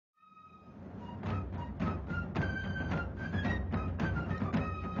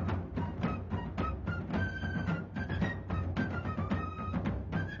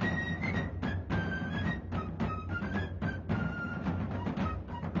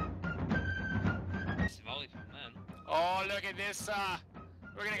Nice volley from them. Oh, look at this,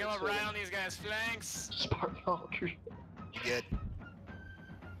 we're gonna come around these guys' flanks. Spark-Walker. You good?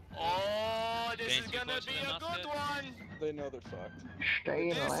 Oh, this James, is you gonna close be to them, a good that's one. They know they're fucked. Stay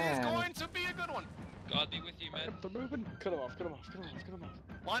in This is line. going to be a good one. God be with you, man. They're moving. Cut him off, cut him off, cut him off, cut him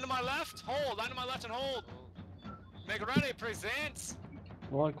off. Line to my left, hold. Line to my left and hold. Make ready, presents.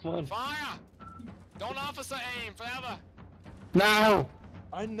 Come on, come on. Fire. Don't officer aim forever. No!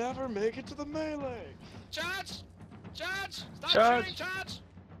 I never make it to the melee! Charge! Charge! Stop Charge. shooting, charge!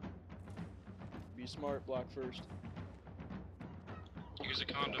 Be smart, block first. Use a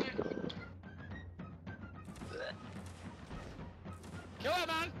condom. Kill it,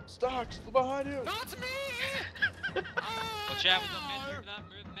 man! Stocks, behind you! Not me! Oh, Watch out, we've got men moving up,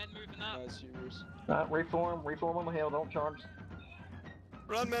 men moving up. Nice, Hubers. Reform on the hill, don't charge.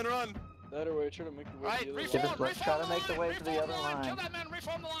 Run, man, run! That or way, try to make the way Right, to the other reform, line. Let's try to make the way to the other line. Kill that man,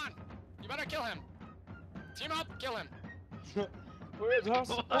 reform the line! You better kill him! Team up, kill him! Where's us?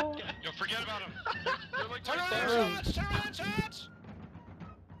 Oh. Yo, forget about him. Turn around, charge! Turn around, charge!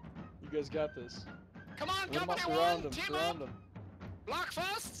 You guys got this. Come on, Let 'em company surround one! them, Team surround up! them. Block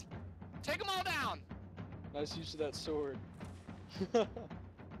first! Take them all down! Nice use of that sword. That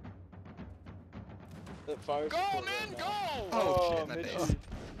fire Go, support men, right go! now. Oh, shit, my Mitchie. base.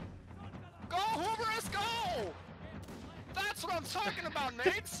 Go, Hooverus, go! That's what I'm talking about,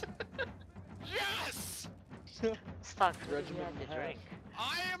 mates! Yes! Stuck. Regiment You have to and a drink.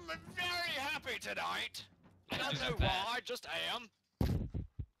 I am very happy tonight. I don't Isn't know that why, I just am.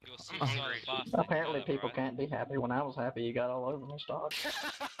 You're suicidal bastard. Apparently you know that, people right? can't be happy. When I was happy, you got all over me, Stock.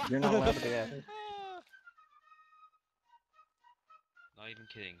 You're not allowed to be happy. Not even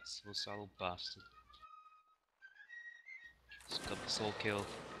kidding, suicidal bastard. Just got the soul kill.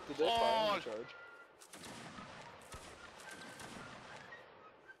 Did they fire on the charge?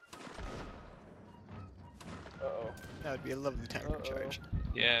 Uh-oh. That would be a lovely time to charge.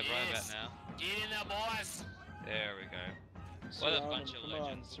 Yeah, right Yes. about now. Get in there, boys! There we go. What a Surround bunch them, of come on,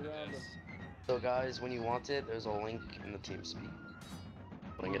 legends. Look at surround this. them. So guys, when you want it, there's a link in the team speak.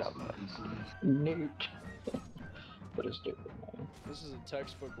 Bring it up. Nuke. What a stupid man. This is a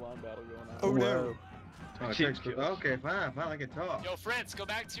textbook line battle going on. Oh no! Oh, textbook. Okay, fine, I can talk. Yo, Fritz, go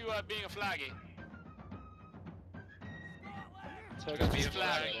back to being a flaggy. Textbook Be a line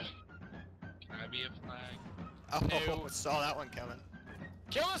flag. battle. Can I be a flag? Oh, No. saw that one coming.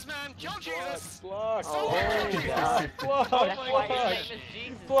 Kill us, man! Kill Jesus! Block! Oh, Block! God. Block! That's why Block! his name is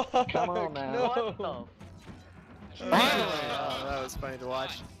Jesus. Block! Come on now. No! What the? Oh, that was funny to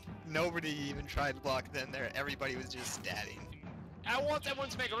watch. Nobody even tried to block them there. Everybody was just stabbing. I want everyone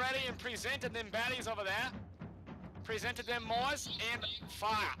to make ready and presented them baddies over there. Presented them Moors and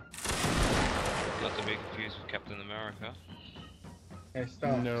fire. Not to be confused with Captain America. Hey,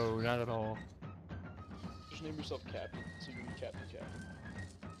 stop. No, not at all. Just name yourself Captain, so you can be Captain Captain.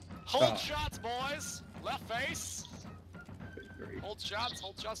 Hold shots, boys! Left face! Hold shots,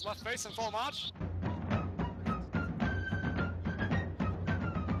 left face and full march.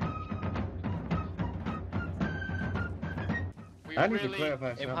 We I need to really, clarify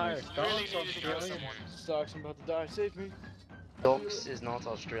something. really Stock's needed to kill Australian. someone. Stocks, I'm about to die, save me! Dogs is not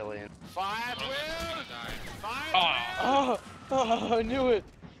Australian. Fire at will! Fire at Ah! Ah, I knew it!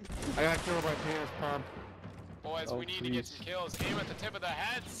 I got killed by Pants Pump. will! Boys, Oh, we need to get please. some kills. Aim at the tip of their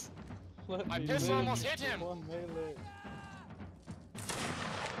heads. Let My me pistol live. almost hit him. Come on, melee.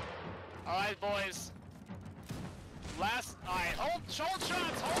 Alright, boys. Alright, hold shots, reload,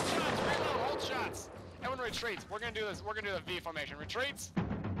 hold shots. Everyone retreats. We're gonna do this. We're gonna do the V formation. Retreats.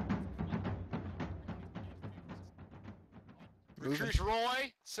 Recruit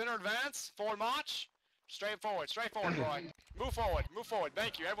Roy. Center advance. Forward march. Straight forward, Roy. Move forward.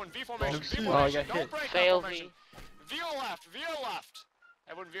 Thank you. Everyone V formation. V Oh, I formation. got Don't hit. break that Fail formation. V. Veer left.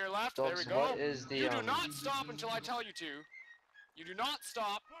 Everyone veer left. There we Dogs, go. what is the You do not stop until I tell you to. You do not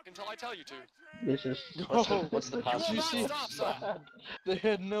stop until I tell you to. This is what's the You will password? not stop, sir. They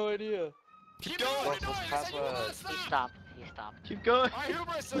had no idea. Keep going. going. What's the I said you will not password? He stop. stopped. He stopped. Keep going. Alright,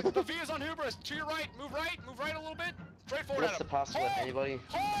 Hubris, the V is on Hubris. To your right, move right a little bit. Straight forward What's at the him. password? Hold, Anybody?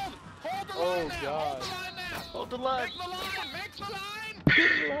 hold the Oh, line there. God. Hold the line there. Hold the line. Make the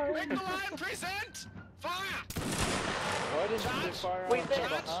line. Make the line, present. Fire. Why didn't they Charge. fire on Wait, from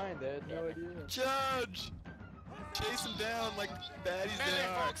Charge. behind? They had no idea. Judge! Chase him down like baddies they Melee,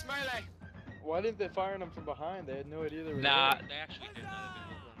 are. folks, melee. Why didn't they fire on them from behind? They had no idea they were Nah, there. they actually did know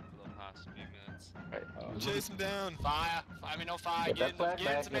for the past few minutes. Oh. Chase him down. Fire. No fire. Get that flag get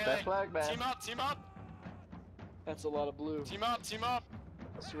back. into Get melee. that flag back. Team up. That's a lot of blue. Team up.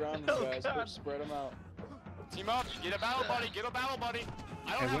 Surround them, guys. But spread them out. Team up. Get a battle buddy.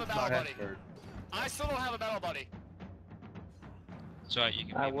 I don't Hey, have a what's my battle buddy. password? I still don't have a battle buddy. It's alright, you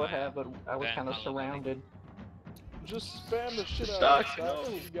can I be would my, have, but I was Van kind of Halen buddy. surrounded. Just spam the shit out Stocks, of it,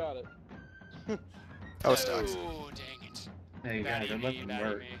 Stocks. You got it. Oh, stocks. Oh, dang it. Hey guys, Batty I'm me, looking batty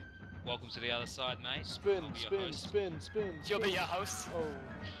work. me. Welcome to the other side, mate. Spin, I'll be your spin, host. spin, spin, You'll be spin. your host. Oh.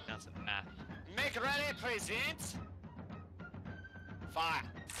 Down some math. Make ready, present. Fire.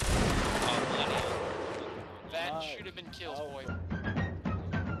 Oh, bloody hell. That Nice. should have been killed, Oh. boy.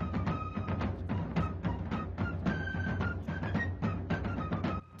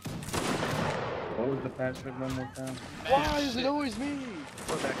 What was the password one more time? Why is it always me?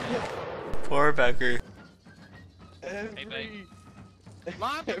 Poor Becker. Every... babe.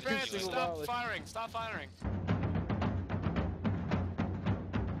 Line Every prepared to single stop volley. firing. Stop firing.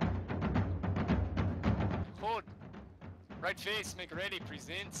 Hold. Right face, make ready,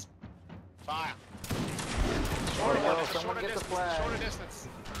 presents. Fire. Shorter Oh, one, someone shorter get the distance, flag. shorter distance.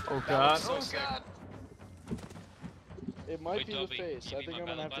 Oh That god. looks so sick. It might Wait, be Dobby, the face. you I be think my I'm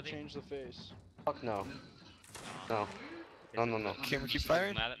gonna battle have to buddy? change the face. Fuck no. No. No, no, no. Can we keep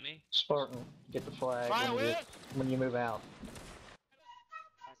firing? Mad at me? Spartan, get the flag Fire when you, with. when you move out.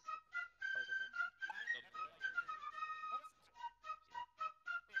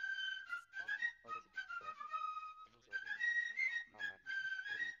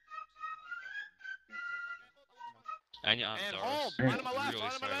 And your Aunt And Doris. hold. Yeah. Line to my left, Really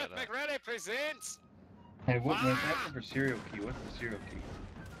line to my sorry left, about make ready, presents. Hey, what's happening for serial key? What's the serial key?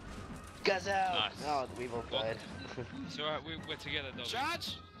 Guys out! Nice. No, we both Well- died. It's alright, we're together, Dobby.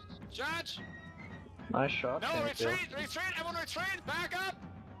 Judge! Judge! Nice shot. No, Timothy. retreat! Retreat! Everyone retreat! Back up!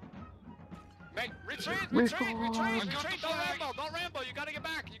 Make retreat! Retreat! Retreat! Retreat! Don't ramble! Don't ramble! You gotta get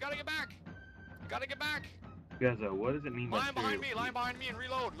back! You gotta get back! You gotta get back! Guys, what does it mean by Line behind serial me! key? Line behind me and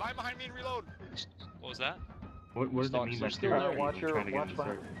reload! Line behind me and reload! What was that? What does it Stocks, mean by they're still serial there. key? Watch I'm your- trying to get watch in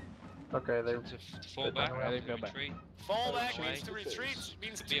behind- circle. Okay, they. To fall back, Yeah, they to go back. retreat. Fall back Away. means to retreat.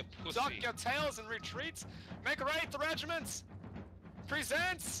 Means Be to a pussy. duck your tails and retreat. Make right the regiments!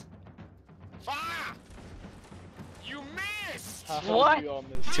 Presents! Fire! You missed! Haha, What? we all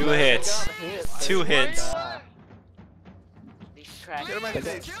missed. Two hits. Two hits. These trash. Get him out They of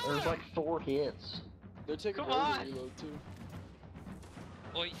got- face. There's like 4 hits. They're taking Come forever on. to reload too.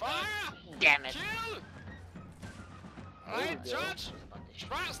 Oi, Fire! Damn it. Kill! There we Alright, go. Judge!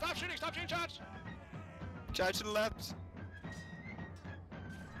 Stop shooting, Judge! Charge to the left.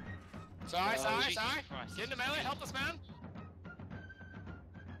 Sorry, Oh, sorry, Jesus sorry. Christ. Get into melee, help this man.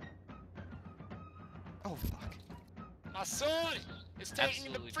 Oh, fuck. My sword is taking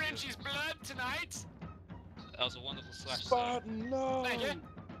Absolutely the Frenchie's blood tonight. That was a wonderful slash. sir. Spartan, no! Thank you.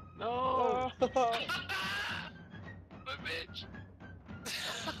 No! The bitch.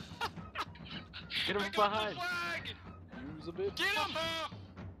 Get him Pick behind. up the flag. Use a bit. Get him.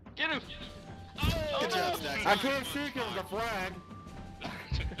 Get him! Oh, Good job, Stacks. I can't see because of the flag.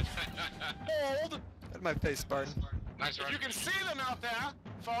 Hold. At my face, Spartan. If you can see them out there,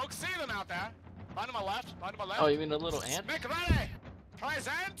 folks, see them out there. Line to my left, line to my left. Oh, you mean a little ant? Make ready.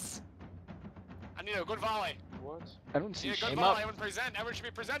 Presents. I need a good volley. What? I don't see Need a good shame volley. up. Everyone present. Everyone should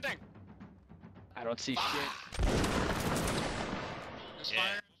be presenting. I don't see shit. Yeah.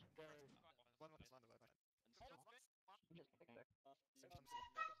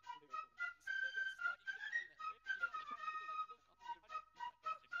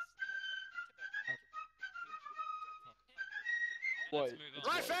 What? Let's move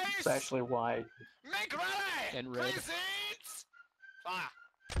on. Right face. It's actually white. Make ready. And red. Presents. Fire.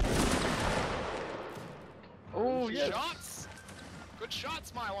 Oh, Good yes. shots. Good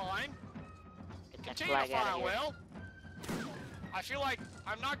shots, my line. Get that Continue to flag out fire of here. well. I feel like,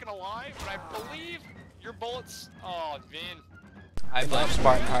 I'm not gonna lie, but I believe your bullets. Oh, Vin. I blame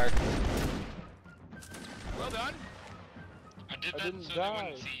Spartan hard. Well done. I didn't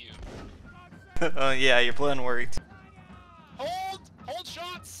die. Oh yeah, your plan worked. Hold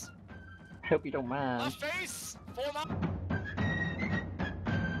shots. Hope you don't mind. Left face. Form up.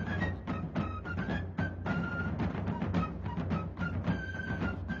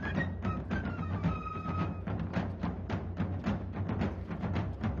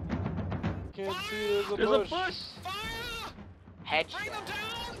 Can't see, there's a There's bush. a bush! Fire. Headshot. Bring them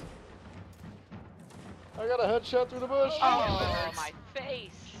down. I got a headshot through the bush. Oh, my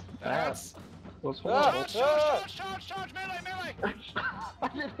face. That's. What's Ah. horrible? Charge, melee. I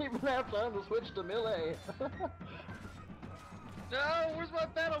didn't even have time to switch to melee. No, where's my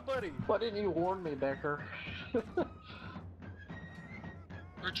battle buddy? Why didn't you warn me, Becker?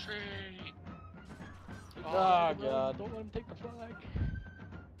 Retreat. Oh, God. Don't let him take the flag.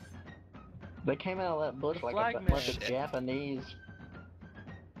 They came out of that bush like a flag bunch man. of Japanese.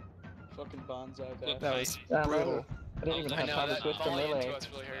 fucking bonsai back. That was Yeah, brutal. I didn't even I have know time to that switch to volley into melee. us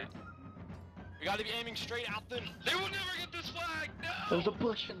really hurt. We gotta be aiming straight at them. They will never get this flag! No! There's a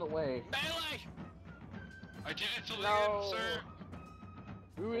bush in the way. Melee! I did it to No. Liam, sir!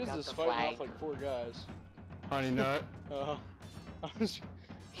 Who is got this the fighting flag. off like 4 guys? Honey nut, I was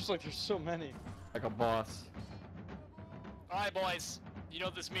just like, there's so many. like a boss. Alright, boys. You know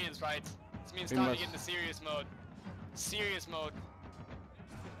what this means, right? This means We time must- to get into serious mode. Serious mode.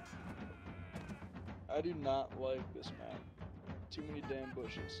 I do not like this map. Too many damn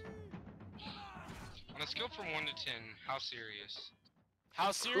bushes. On a scale from 1 to 10, how serious?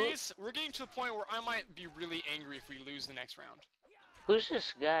 How serious? We're getting to the point where I might be really angry if we lose the next round. Who's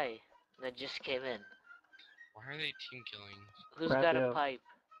this guy that just came in? Why are they team killing? Who's got a Raphael. pipe?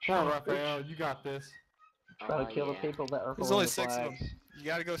 Sure, Raphael, you got this. Try Oh, to kill yeah. the people that are There's holding only the 6 of flags. them. You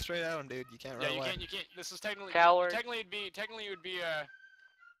gotta go straight at them, dude. You can't Yeah, run you away. can't. This is technically. Coward. Technically, it would be No,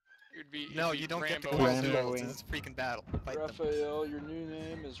 it'd be you don't get to Rambo. call Rambo. duels. This is a freaking battle. Fight them. Raphael, your new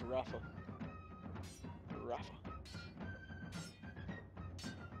name is Rafa. Rafa.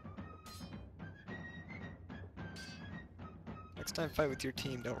 Next time, fight with your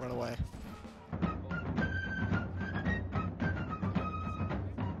team. Don't run away.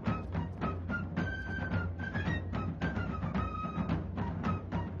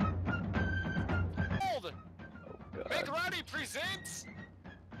 Hold! Make ready, presents!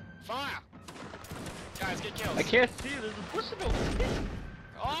 Fire! Guys, get kills. I can't see. There's a bush in the way.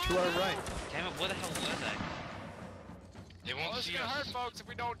 Oh, To our no! right. Damn it, what the hell was that? They won't Well, this is see gonna hurt, us. folks, if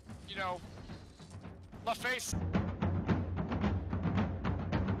we don't, you know, left face.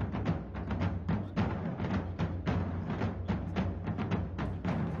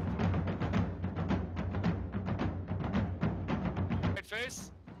 Right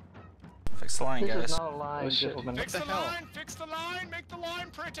face. Fix the line, This is guys. not a line, Oh, shit. gentlemen. Fix the the hell? line, fix the line, make the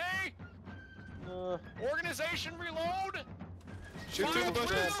line pretty. Organization reload. Shoot through the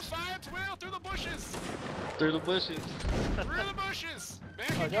bushes. Fire at will through the bushes. Through the bushes. Through the bushes. I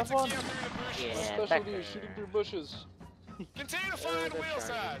Becky got gets a one. kill through the bushes. Yeah, My specialty Becker. is shooting through bushes. Continue to fire the the wheel charger.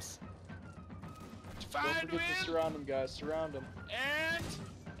 size. Don't Fire the forget to wheel. surround them, guys. Surround them.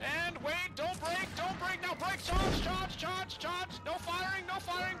 And wait, don't break, now break, charge. No firing,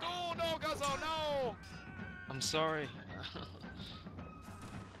 go, no, Guzzo, no. I'm sorry.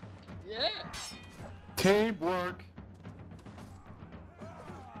 Teamwork.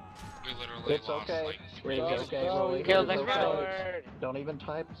 We literally It's lost okay. like It's 3 Guys, okay, no, Willie. you Kill It's the okay. coward. Don't even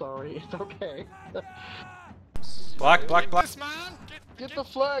type sorry. It's okay. Black, black, black. This man, Get the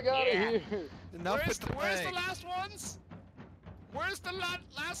flag out Yeah. of here. Enough where's with the where's the flag. last ones? Where's the last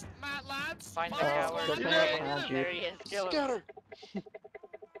lads? Find the Firing coward. squad, Get get the ready. hell behind you. There he is. Kill him. Scatter.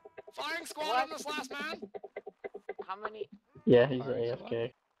 Firing squad What? on this last man. How many? Yeah, he's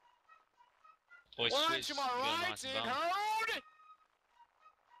AFK. Boys, One squeeze. to my You got a right, nice in bump. hold.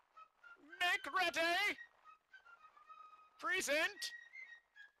 Make ready. Present.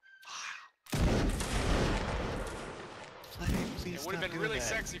 Flag, please It would have stop been doing really that.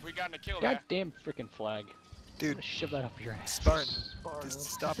 sexy if we gotten a kill there. Goddamn freaking flag. Dude, Shove that up your ass. Spartan, Spartan. just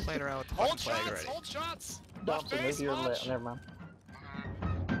stop playing around with the fucking Hold flag shots, already. hold shots. Left Dobson, face, maybe you're lit. launch. Never mind.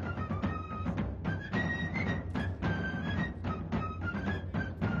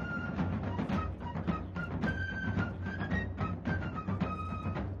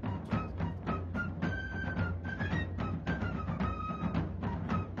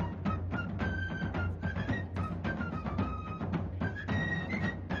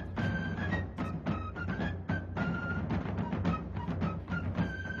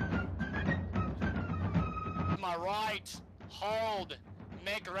 My right, hold,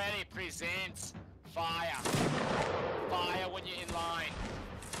 make ready, presents, fire. Fire when you're in line.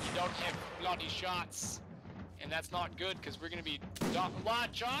 You don't have bloody shots. And that's not good, because we're gonna be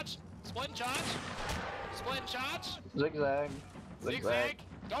wide charge, split and charge, split and charge, Zigzag. zigzag.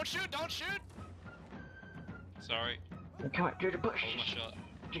 Don't shoot! Sorry. Come up to the Hold my bushes. shot.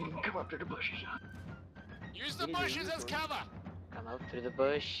 Come up to the bushes. Use the bushes as cover. Come out through the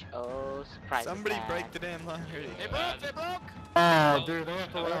bush. Oh, surprise! Somebody attack. break the damn line already. They broke! Oh, dude, they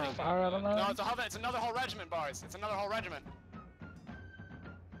have to learn. Fire out of No, line. it's another whole regiment, boys. It's another whole regiment.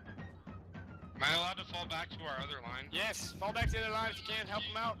 Am I allowed to fall back to our other line? Yes, fall back to the other line if you can, help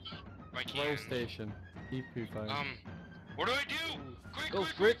them out. If I Slow can. station. Keep fire. What do I do? Quick, Go,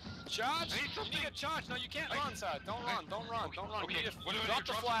 quick, Fritz. Charge! I need You something. need a charge. No, you can't run, sir. Don't run. We Okay, need to what do I drop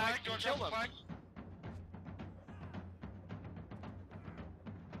do? the flag Do I and drop kill the them. flag?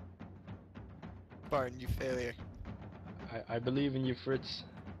 Spartan, you failure. I believe in you, Fritz.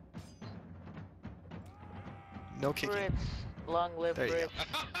 No kicking. Fritz. Long live There you go.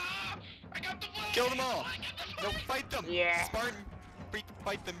 Fritz. I got the flag! Kill them all! No, fight them! Yeah. Spartan! Freak,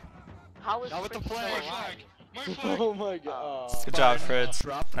 fight them! How is Not with the Fritz still flag. alive? My flag! Oh my god. Good job, Spartan, Fritz.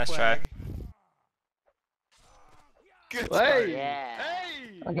 Drop the Nice try. flag. Good Spartan. Yeah.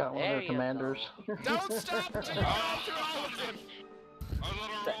 Hey! I got one of There their you commanders. Don't stop! Don't go through all of them!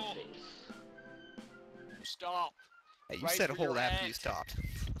 Set face. Stop! Hey, you Right said for hold your after hand. you stopped.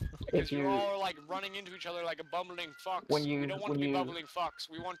 Because If you're you all like running into each other like a bumbling fucks. When We you- don't want when to be you- bumbling fucks.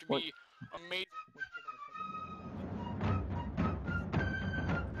 We want to when- be amazing.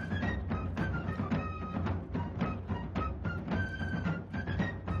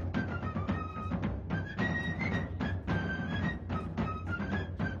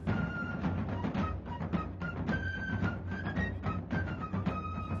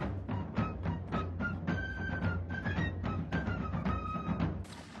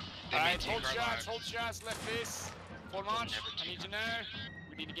 Alright, hold shots, left face. Full march. I need to know.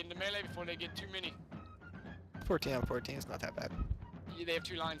 We need to get into melee before they get too many. 14 out of 14 is not that bad. Yeah, they have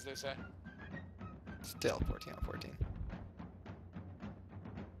 2 lines, they say. Still 14 out of 14.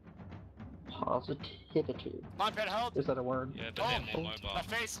 positivity. Line pad hold. Is that a word? Yeah, but then more mobile. Left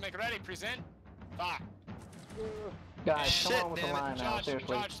face, make ready, present. Fire. Guys, come Shit, on with the damn it. line now, Charge,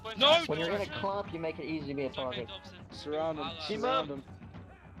 seriously. charge, splint, No! charge, When you're in a charge. clump, you make it easy to be a target. Surround him. Team Surround him.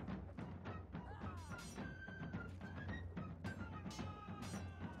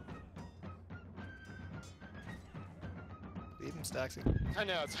 Leave him, Staxy. I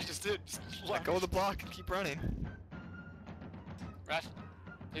know, it's, I just did. Let go of the block and keep running. Ref,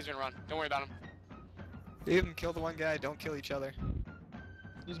 he's gonna run. Don't worry about him. Leave him, kill the one guy, don't kill each other.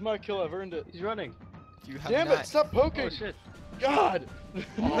 Use my kill, I've earned it. He's running. You have Damn not. it, stop poking! Oh shit. God!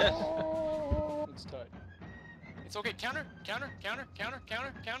 Oh. It's tight. It's okay. Counter, counter, counter, counter,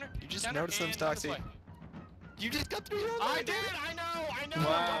 counter, counter. You just counter, noticed them, and run this Stoxy. way. You just got 3 heroes. I did. I know.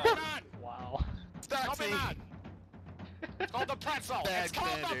 Wow. Don't be mad. Wow. Don't be Stoxy. mad. It's called the pretzel. Bad It's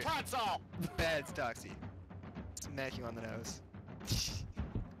called commander. the pretzel. Bad Stoxy. Smack you on the nose.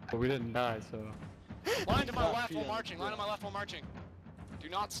 But we didn't die, so. Line to my Stop left while PM. marching. Line to my left while marching. Do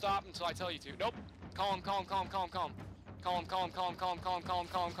not stop until I tell you to. Nope. Calm, calm, calm, calm, calm. Calm, calm, calm, calm, calm, calm,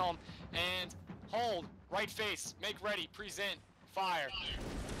 calm, calm. And hold. Right face. Make ready. Present. Fire.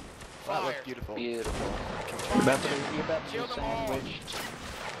 That Fire. looked beautiful. Beautiful. You're about to Kill be them all. sandwiched.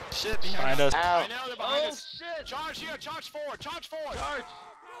 Shit behind Behind us. I Ow. know they're behind Oh us. shit! Charge here. Charge forward. Charge forward. Charge!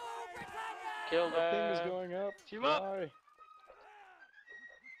 Kill That thing is them. going up. Team up! Why?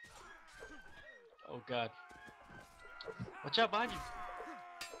 Oh god. Watch out behind you.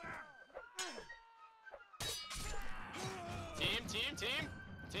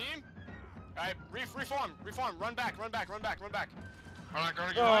 Team. Alright, reform. Run back. Oh,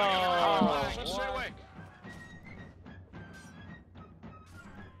 Straight away.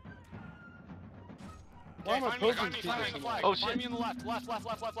 Why am I find me, poking find me, people find me on the so flag. Oh, Find shit. me on the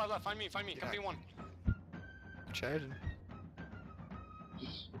left. Find me. Yeah. Company 1. Charging.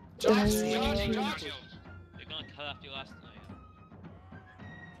 Charge. They're gonna cut off you last night.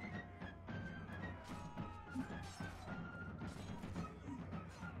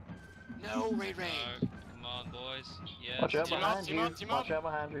 No, Ray. Come on, boys. Yes. Watch out Team up, behind team you. up, team up. Watch out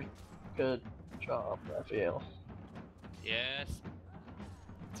behind you. Good job, Raphael. Yes.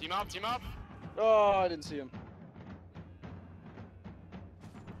 Team up. Oh, I didn't see him.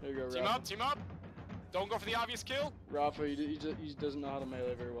 There you go, Rafa. Team up. Don't go for the obvious kill. Rafa, he doesn't know how to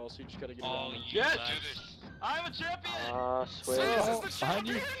melee very well, so you just gotta get Oh, around him. you Yes! lads. I'm a champion! This Swear. is the behind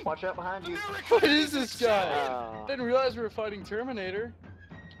you. champion. Watch out behind you. What is this guy? I Oh. didn't realize we were fighting Terminator.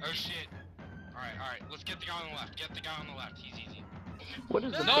 Oh shit. Alright. Let's get the guy on the left. He's easy. What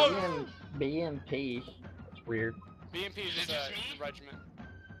is the No! BMP? It's weird. BMP is just a regiment.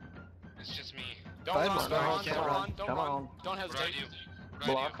 It's just me. Don't Five run, more. don't No, run, can't don't run. run, don't Come run. on. Don't hesitate.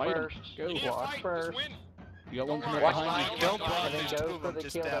 Block Fight 'em. first. Go. You need to Block fight, first. just win. You got one Don't coming run, behind don't you. Don't run, block, And then there's two go of for them, the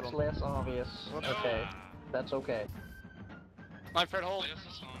just kill stab that's 'em. less obvious. Whoops. Okay. That's okay. Line Fred, hold.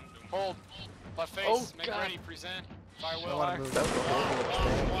 Hold. Left face, Oh, make God. ready, present. Fire I will. wanna move. That was a horrible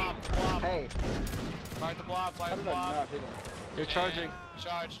exchange. Blob. Hey, Fire the blob, How fire the did I blob. not hit him? They're charging.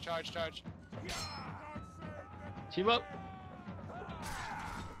 Charge. Team up!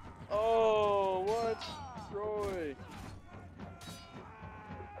 Oh, what? Roy.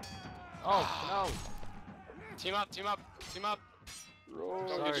 Oh, Team up. Roy, Don't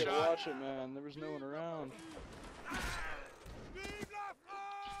you get gotta shot. watch it, man. There was no one around.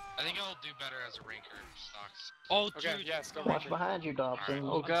 I think I'll do better as a ranker, Stocks. Oh, Okay, dude. yes, go watch ranker. behind you, Dobson.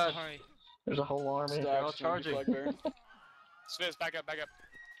 Oh, God. Sorry. There's a whole army. They're all Stacks, don't be charging. flag bearer. Swizz, back up. no!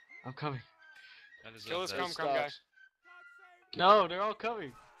 I'm coming. I deserve Kill this that. crumb guy. Stops. No, they're all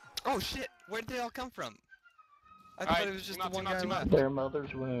coming. Oh shit! Where did they all come from? I thought Alright, it was just team the up, one team up, guy team up. left. Their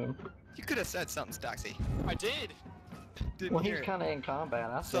mother's womb. You could have said something, Stoxy. I did. Didn't Well, hear he's it. kind of in combat.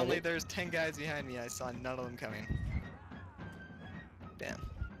 I said Suddenly it. there's 10 guys behind me. I saw none of them coming. Damn.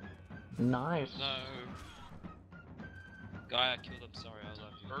 Nice. No. Guy I killed, I'm sorry, I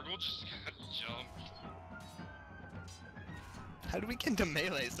love you. Urgle just got jumped. How did we get into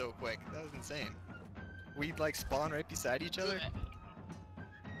melee so quick? That was insane. We'd like spawn right beside each other.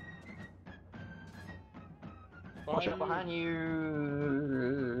 Watch out behind you.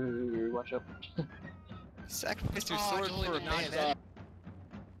 Watch out. You sacrificed your Oh, I sword totally for a did not bayonet.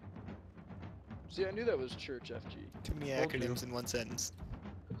 See, I knew that was church FG. Too many Told you. acronyms in one sentence.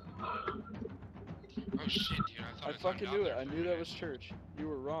 Oh shit, dude, I thought I fucking knew it. I knew that was church. You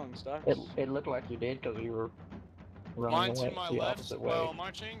were wrong, Stocks. It looked like you did because you were running Line away to my the left opposite way. while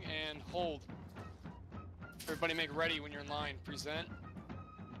marching and hold. Everybody make ready when you're in line. Present.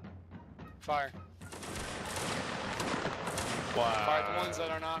 Fire. Fire the ones that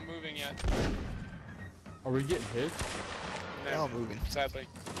are not moving yet. Are we getting hit? They're all moving. Sadly.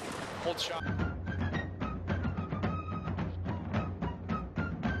 Hold shot.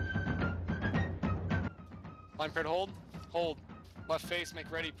 Line paired hold. Hold. Left face, make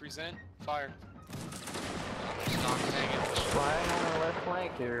ready, present. Fire. Flying on the left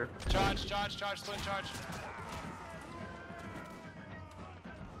flank here. Charge, charge, charge, split charge.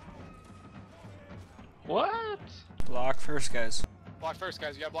 What? Block first, guys. Block first,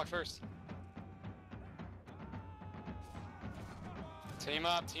 guys. You gotta block first. Team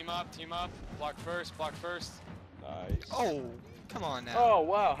up, team up, team up. Block first, block first. Nice. Oh, come on now. Oh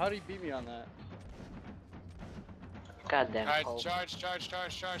wow, how did he beat me on that? Goddamn. Alright, Cole. charge, charge,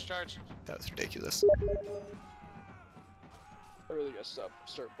 charge, charge, charge. That was ridiculous. I really gotta start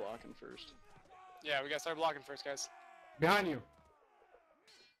blocking first. Yeah, we gotta start blocking first, guys. Behind you.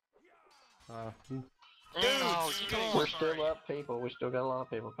 Dude, We're still up, people. We still got a lot of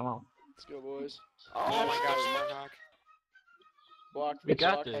people. Come on. Let's go, boys. Oh my gosh, Markhawk. Block. We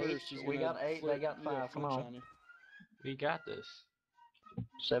got block this. first. He's We gonna got 8, flip- they got yeah, 5. Come flinch on. you. We got this.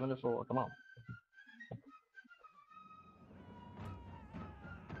 7-4. Come on.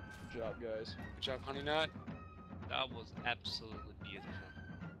 Good job, guys. Good job, Honey Nut. That was absolutely beautiful.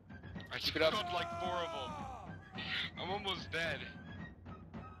 I Keep it up. killed like 4 of them. I'm almost dead.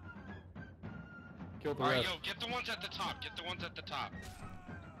 Kill the Alright, rest. yo, get the ones at the top. Get the ones at the top.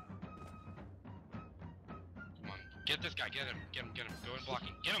 Come on, get this guy. Get him. Get him. Get him. Go in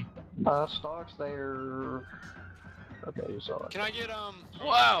blocking. Get him. Stocks there. Okay, you saw it. Can I get,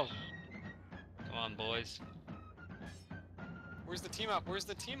 Wow. Come on, boys. where's the team up? Where's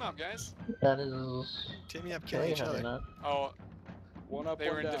the team up, guys? That is. Team me up, killing Okay, each Honey other. Nut. Oh, One up, they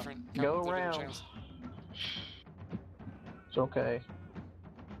one were in down. different. Go different around. channels. It's okay.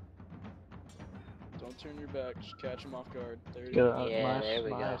 Don't turn your back. Just catch him off guard. There you Good. go. Yeah, nice, there we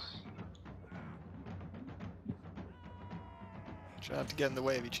go. nice. Try not to get in the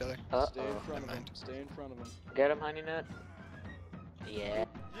way of each other. Stay in Uh-oh. front of Never him. mind. Stay in front of him. Get him, Honey Nut. Yeah.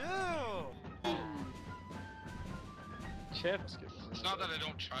 Let's get It's not that I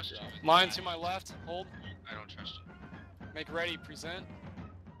don't trust you. it's Line that to my left. Hold. I don't trust you. Make ready. Present.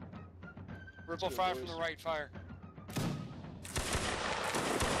 Ripple go, fire from boys. the right. Fire.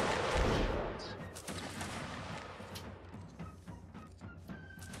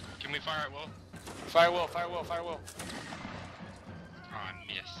 Can we fire at will? Fire will. Fire will. Fire will. Oh, I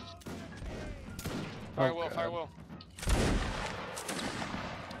missed. Fire Oh, will. God. Fire will.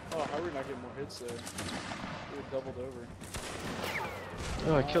 Oh, how are we not getting more hits there? We were doubled over.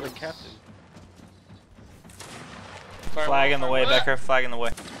 Oh, I killed a captain. Fire Flag will, in the fire way, will. Becker. Flag in the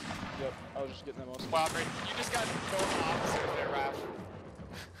way. Yep, I was just getting them all. Wow, Brady, you just got total opposite there, Raph.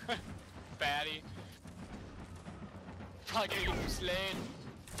 Batty. Probably gonna get you slain.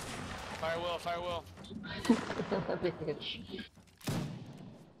 Fire will. Fire will. Bitch.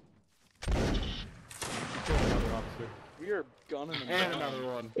 Kill another officer. We are gunning them And down. another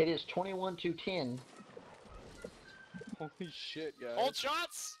one. It is 21-10. Holy shit, guys. Hold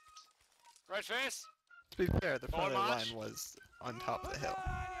shots. Right face. To be fair, the front of the march. line was on top of the hill.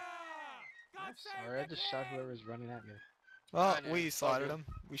 Sorry, I just shot whoever was running at me. Well, I know, we it's all slaughtered good. them.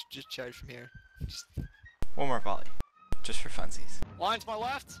 We should just charge from here. Just One more volley. Just for funsies. Line to my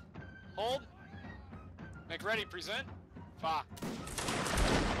left. Hold. Make ready. Present. Fire.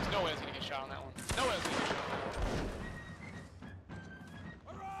 There's no way I was gonna get shot on that one. No way I was gonna get shot on that one.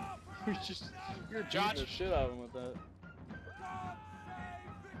 we were beating Josh. the shit out of him with that.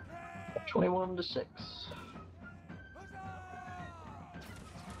 21-6.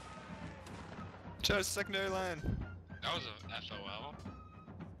 charge the secondary line. That was a FOL.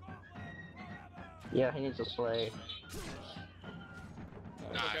 Yeah, he needs a sleigh.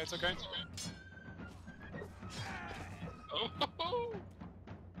 It's okay, it's okay. Oh,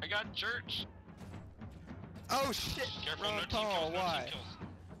 I got church. Oh shit! Careful, Wrong no team call, kills, no why? team kills.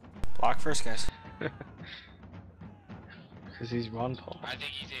 Block first, guys. Because he's run tall. I think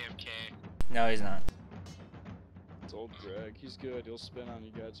he's AFK. No, he's not. It's old Greg. He's good. He'll spin on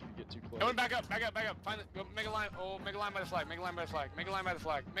you guys if you get too close. Going back up, back up, back up. Find the, go, make a line. Oh, make a line by the flag. Make a line by the flag. Make a line by the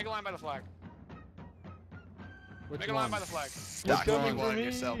flag. Make a line by the flag. Which Make a one? line by the flag. Doc, you coming for want me?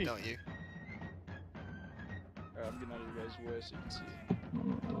 yourself, don't you? Alright, I'm getting out of your guys' way so you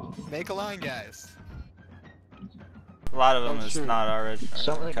can see. Make a line, guys. A lot of them Oh, is shoot. not our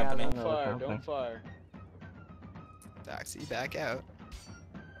Some of the guys company. I Don't know fire, company. don't fire. Doxy, back out.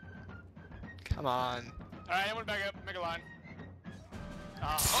 Come on. Alright, everyone back up. Make a line.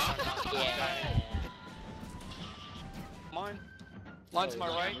 Oh, Mine. Line to my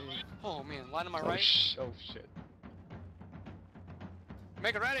right. Oh man, line to my right. Oh shit.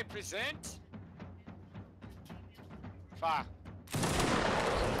 Make it ready. Present. Fire.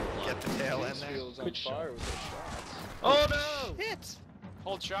 Get the tail end there. Kingsfield's on Good fire with those shots. Oh no! Hit!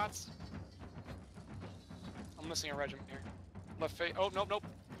 Hold shots. I'm missing a regiment here. Left face. Oh, nope, nope.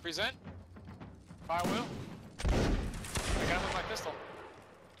 Present. Fire wheel. I got him with my pistol.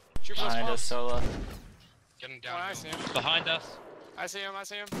 Shoot for those Behind us, bombs. Sola. Get him Oh, down. I see him. Behind us. I see him. I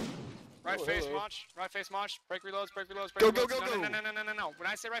see him. Right Oh, face hello. march. Right face march. Break reloads. Break reloads. Go, Break go, reloads. go, No, go. no, no, no, no, no, no. When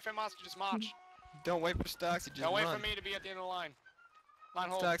I say right face march, just march. Don't wait for Stoxy, just Don't wait run. for me to be at the end of the line. Line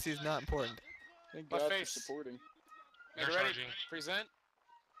hold. Stoxy is not important. Thank Left God for face. supporting. Make They're it ready. charging. Present.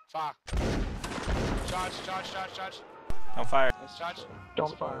 Fire. Charge, charge, charge, charge. Don't fire. Nice Charge. try.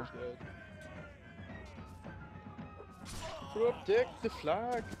 Don't fire. Good. Put up, Dick, the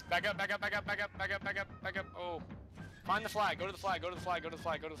flag. Back up, back up, back up, back up, back up, back up, back up. Oh. Find the flag. Go to the flag. Go to the flag. Go to the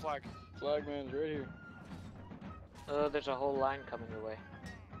flag. Go to the flag. Flagman's right here. Oh, there's a whole line coming your way.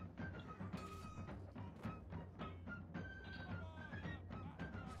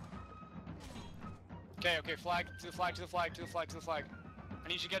 Okay, okay, flag, to the flag, to the flag, to the flag, to the flag. I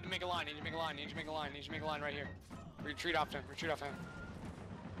need you to get to make a line, I need you to make a line, I need you to make a line, I need you to make a line right here. Retreat off him, retreat off him.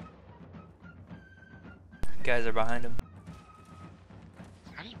 Guys are behind him.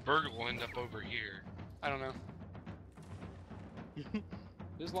 How does Burgle end up over here? I don't know.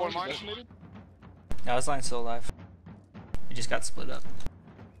 This Four line march. decimated? No, his line's still alive. He just got split up.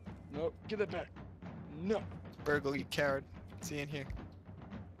 Nope, get that back. No. Burgle, you coward. See in here.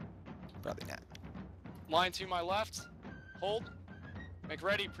 Probably not. Line to my left, hold, make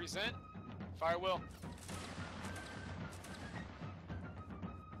ready, present, fire will.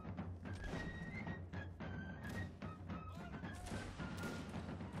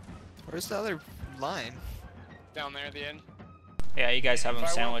 Where's the other line? Down there at the end. Yeah, you guys have him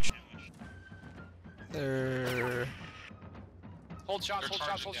Firewall. sandwiched. They're... Hold shots, They're hold shots,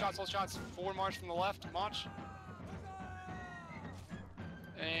 charging hold down. shots, hold shots. Forward march from the left, march.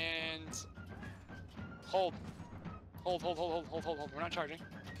 And hold. Hold, hold, hold, hold, hold, hold, hold. We're not charging.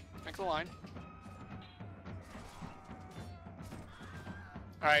 Make the line.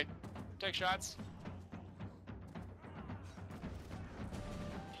 Alright, take shots.